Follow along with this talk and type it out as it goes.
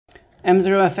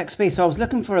M0FXB. So I was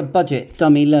looking for a budget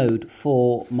dummy load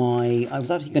for my, I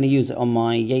was actually going to use it on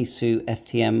my Yaesu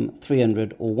FTM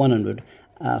 300 or 100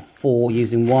 for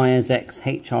using WiresX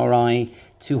HRI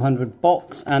 200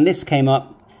 box. And this came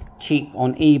up cheap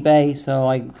on eBay, so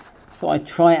I thought I'd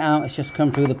try it out. It's just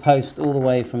come through the post all the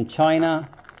way from China.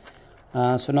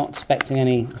 So not expecting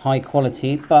any high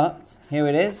quality, but here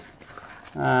it is.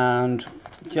 And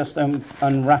just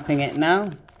unwrapping it now.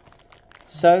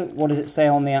 So, what does it say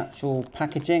on the actual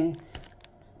packaging?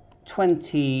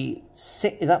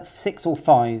 26, is that 6 or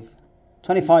 5?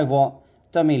 25 watt,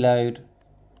 dummy load,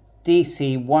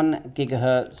 DC 1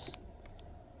 gigahertz,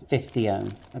 50 ohm.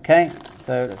 Okay,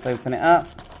 so let's open it up.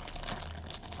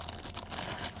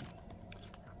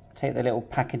 Take the little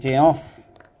packaging off,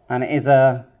 and it is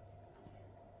a,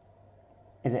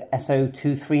 is it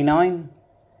SO239?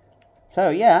 So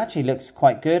yeah, actually looks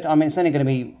quite good. I mean, it's only going to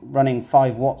be running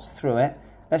 5 watts through it.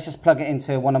 Let's just plug it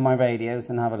into one of my radios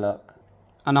and have a look.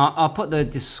 And I'll put the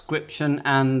description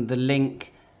and the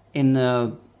link in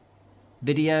the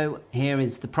video. Here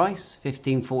is the price,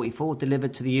 $15.44,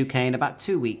 delivered to the UK in about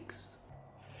 2 weeks.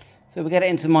 So we get it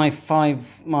into my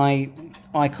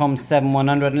ICOM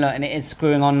 7100, and look, and it is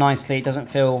screwing on nicely. It doesn't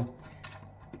feel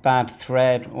bad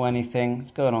thread or anything.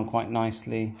 It's going on quite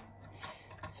nicely.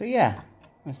 So yeah.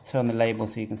 Let's turn the label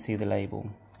so you can see the label.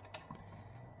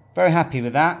 Very happy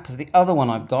with that, because the other one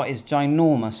I've got is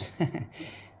ginormous.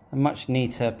 A much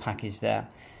neater package there.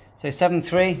 So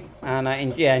 7.3,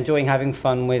 and yeah, enjoying having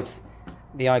fun with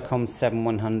the ICOM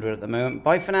 7100 at the moment.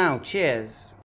 Bye for now. Cheers.